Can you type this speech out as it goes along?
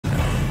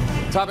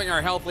Topping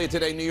our health lead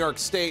today, New York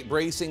State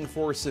bracing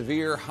for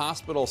severe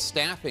hospital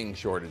staffing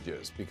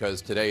shortages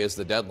because today is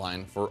the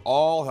deadline for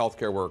all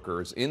healthcare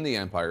workers in the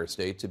Empire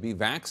State to be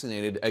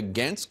vaccinated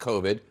against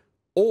COVID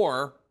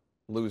or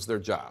lose their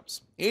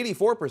jobs.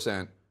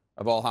 84%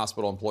 of all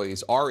hospital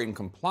employees are in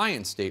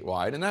compliance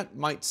statewide, and that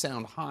might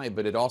sound high,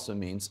 but it also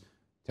means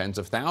tens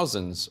of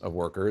thousands of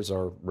workers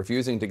are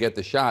refusing to get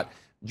the shot.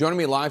 Joining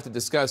me live to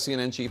discuss,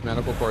 CNN Chief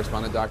Medical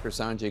Correspondent Dr.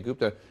 Sanjay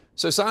Gupta.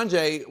 So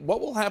Sanjay,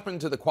 what will happen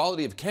to the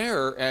quality of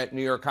care at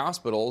New York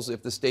hospitals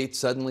if the state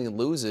suddenly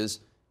loses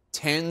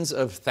tens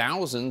of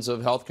thousands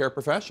of healthcare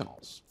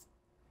professionals?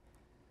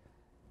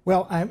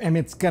 Well, I mean,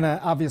 it's going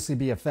to obviously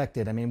be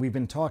affected. I mean, we've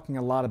been talking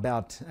a lot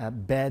about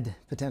bed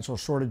potential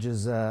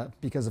shortages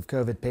because of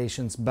COVID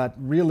patients, but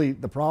really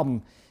the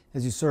problem,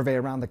 as you survey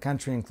around the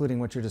country, including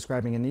what you're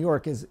describing in New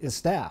York, is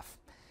staff.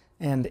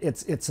 And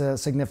it's a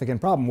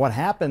significant problem. What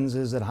happens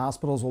is that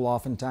hospitals will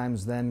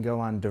oftentimes then go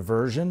on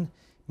diversion,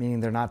 meaning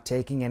they're not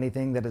taking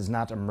anything that is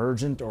not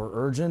emergent or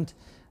urgent.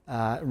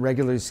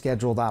 Regularly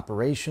scheduled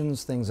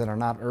operations, things that are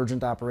not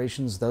urgent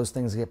operations, those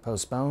things get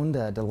postponed,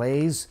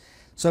 delays.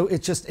 So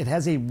it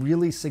has a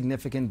really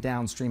significant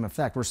downstream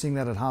effect. We're seeing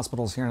that at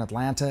hospitals here in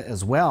Atlanta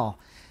as well.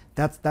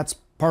 That's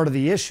part of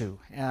the issue.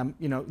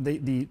 You know,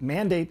 the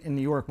mandate in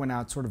New York went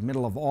out sort of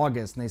middle of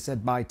August, and they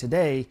said by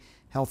today,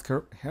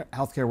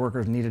 healthcare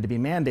workers needed to be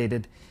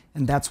mandated,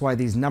 and that's why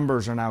these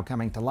numbers are now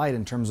coming to light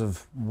in terms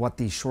of what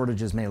these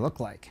shortages may look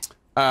like.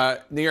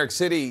 New York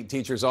City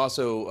teachers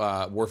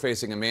also were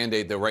facing a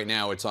mandate, though right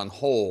now it's on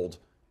hold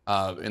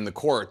in the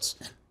courts.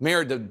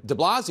 Mayor de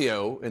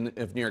Blasio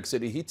of New York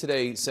City, he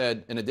today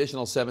said an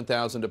additional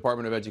 7,000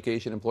 Department of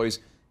Education employees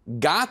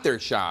got their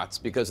shots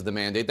because of the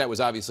mandate. That was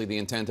obviously the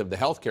intent of the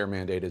healthcare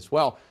mandate as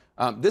well.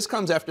 This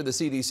comes after the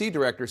CDC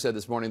director said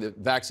this morning that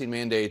vaccine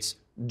mandates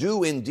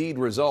do indeed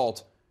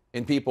result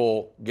in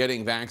people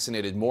getting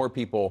vaccinated, more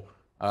people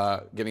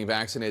getting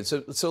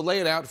vaccinated. So lay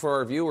it out for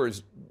our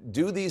viewers.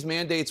 Do these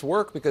mandates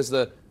work? Because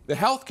the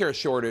healthcare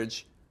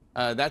shortage,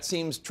 that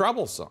seems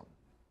troublesome.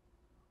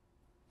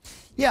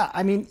 Yeah,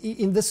 I mean,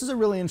 this is a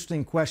really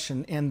interesting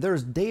question, and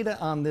there's data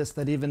on this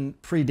that even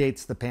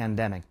predates the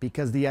pandemic,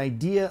 because the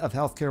idea of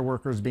healthcare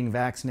workers being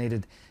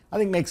vaccinated, I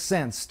think, makes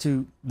sense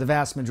to the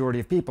vast majority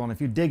of people. And if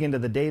you dig into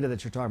the data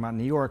that you're talking about in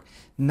New York,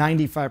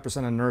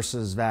 95% of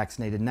nurses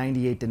vaccinated,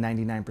 98 to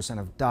 99%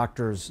 of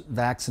doctors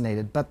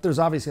vaccinated. But there's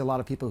obviously a lot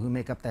of people who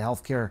make up the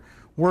healthcare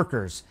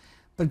workers.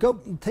 But go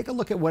take a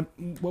look at what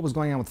was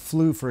going on with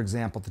flu, for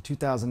example, the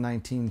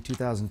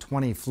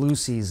 2019-2020 flu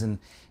season.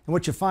 And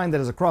what you find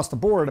that is across the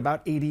board,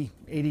 about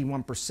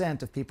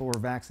 81% of people were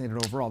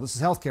vaccinated overall. This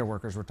is healthcare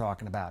workers we're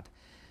talking about.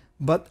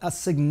 But a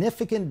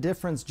significant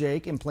difference,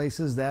 Jake, in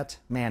places that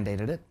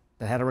mandated it,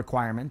 that had a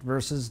requirement,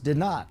 versus did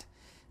not.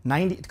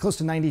 Close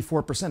to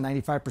 94%,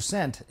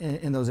 95%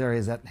 in those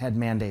areas that had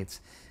mandates.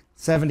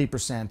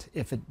 70%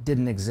 if it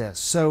didn't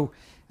exist. So,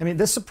 I mean,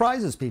 this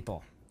surprises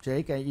people.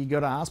 Jake, you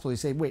go to a hospital, you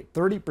say, wait,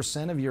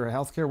 30% of your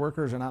healthcare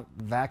workers are not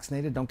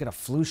vaccinated, don't get a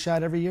flu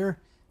shot every year?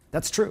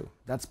 That's true.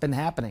 That's been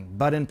happening.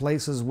 But in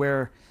places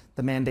where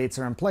the mandates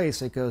are in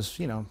place, it goes,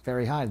 you know,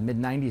 very high,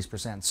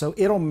 mid-90s%. So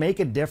it'll make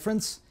a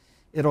difference.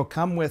 It'll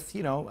come with,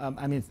 you know,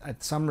 I mean,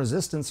 some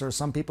resistance, or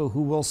some people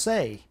who will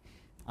say,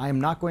 I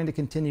am not going to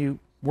continue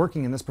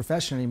working in this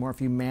profession anymore if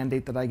you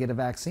mandate that I get a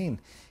vaccine.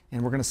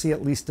 And we're going to see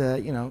at least,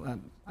 you know,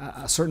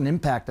 a certain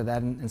impact of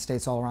that in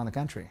states all around the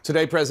country.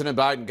 Today, President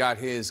Biden got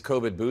his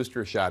COVID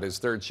booster shot, his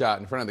third shot,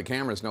 in front of the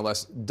cameras, no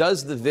less.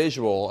 Does the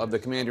visual of the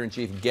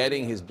commander-in-chief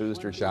getting his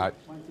booster shot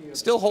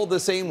still hold the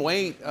same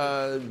weight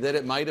that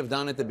it might have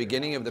done at the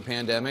beginning of the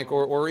pandemic,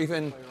 or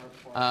even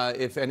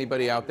if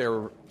anybody out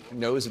there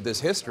knows of this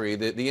history,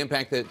 the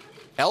impact that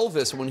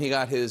Elvis, when he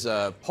got his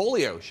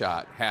polio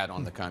shot, had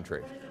on the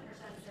country?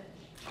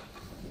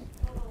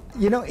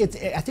 You know, I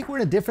think we're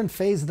in a different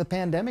phase of the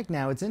pandemic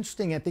now. It's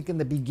interesting. I think in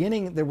the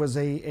beginning there was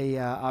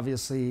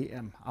obviously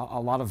a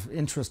lot of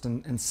interest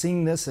in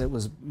seeing this. It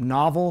was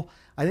novel.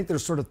 I think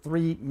there's sort of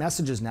three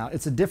messages now.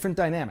 It's a different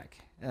dynamic.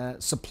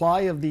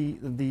 Supply of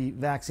the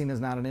vaccine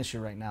is not an issue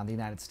right now in the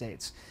United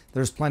States.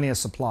 There's plenty of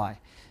supply.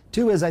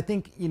 Two is, I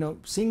think, you know,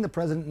 seeing the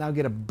president now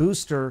get a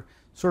booster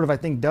sort of, I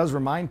think, does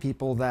remind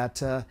people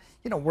that,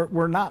 you know,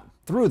 we're not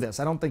through this.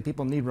 I don't think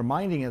people need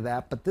reminding of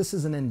that, but this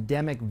is an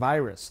endemic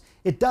virus.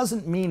 It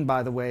doesn't mean,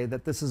 by the way,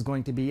 that this is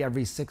going to be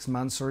every 6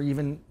 months or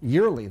even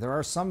yearly. There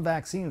are some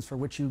vaccines for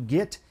which you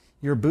get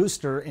your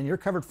booster and you're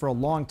covered for a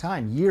long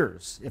time,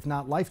 years, if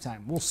not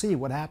lifetime. We'll see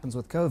what happens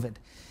with COVID.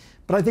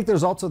 But I think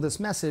there's also this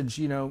message,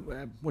 you know,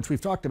 which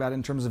we've talked about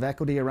in terms of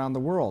equity around the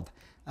world.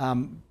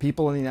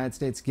 People in the United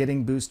States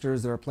getting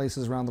boosters. There are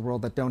places around the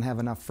world that don't have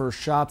enough first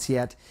shots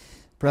yet.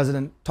 The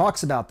president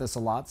talks about this a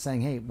lot,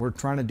 saying, hey, we're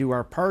trying to do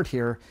our part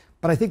here.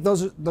 But I think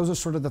those are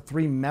sort of the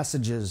three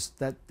messages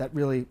that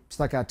really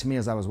stuck out to me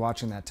as I was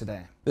watching that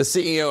today. The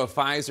CEO of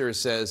Pfizer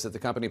says that the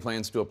company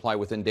plans to apply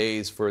within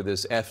days for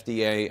this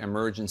FDA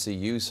emergency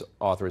use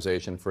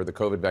authorization for the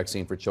COVID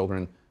vaccine for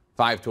children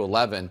 5 to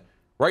 11.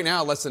 Right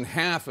now, less than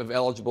half of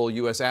eligible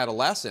U.S.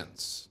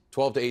 adolescents,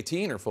 12 to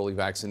 18, are fully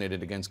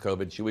vaccinated against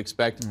COVID. Should we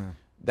expect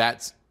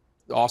that's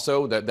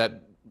also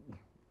that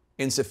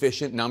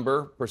insufficient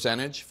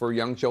percentage for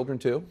young children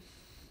too?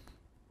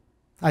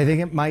 I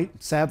think it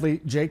might, sadly,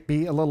 Jake,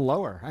 be a little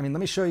lower. I mean, let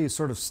me show you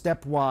sort of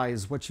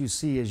stepwise what you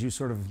see as you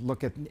sort of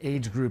look at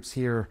age groups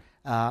here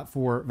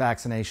for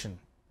vaccination.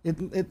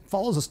 It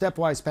follows a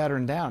stepwise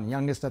pattern down,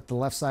 youngest at the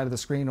left side of the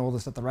screen,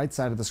 oldest at the right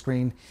side of the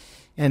screen.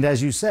 And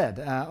as you said,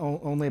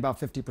 only about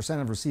 50%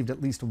 have received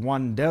at least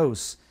one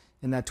dose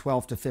in that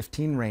 12 to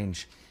 15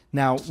 range.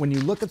 Now, when you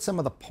look at some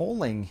of the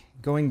polling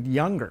going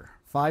younger,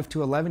 5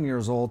 to 11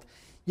 years old,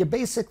 you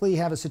basically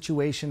have a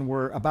situation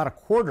where about a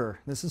quarter,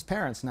 this is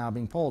parents now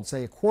being polled,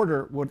 say a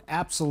quarter would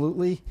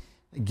absolutely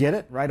get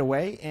it right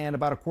away, and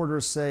about a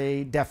quarter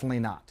say definitely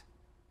not.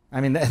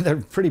 I mean, they're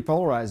pretty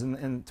polarized,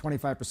 and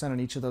 25% in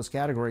each of those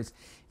categories.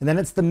 And then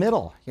it's the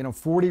middle,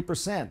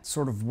 40%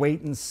 sort of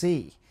wait and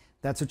see.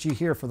 That's what you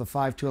hear for the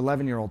 5 to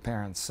 11-year-old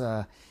parents.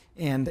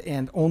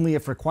 And only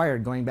if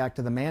required, going back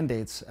to the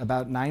mandates,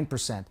 about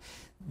 9%.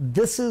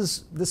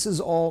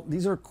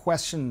 These are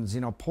questions,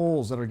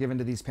 polls that are given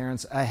to these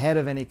parents ahead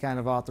of any kind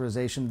of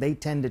authorization. They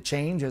tend to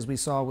change, as we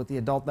saw with the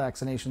adult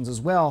vaccinations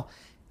as well,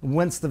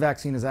 once the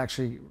vaccine is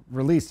actually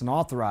released and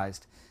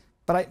authorized.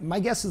 But my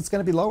guess is it's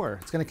going to be lower.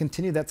 It's going to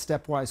continue that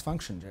stepwise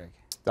function, Jake.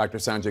 Dr.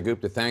 Sanjay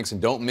Gupta, thanks. And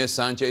don't miss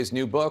Sanjay's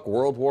new book,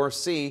 World War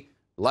C,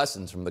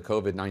 Lessons from the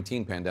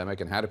COVID-19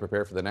 Pandemic and How to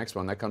Prepare for the Next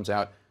One. That comes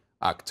out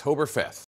October 5th.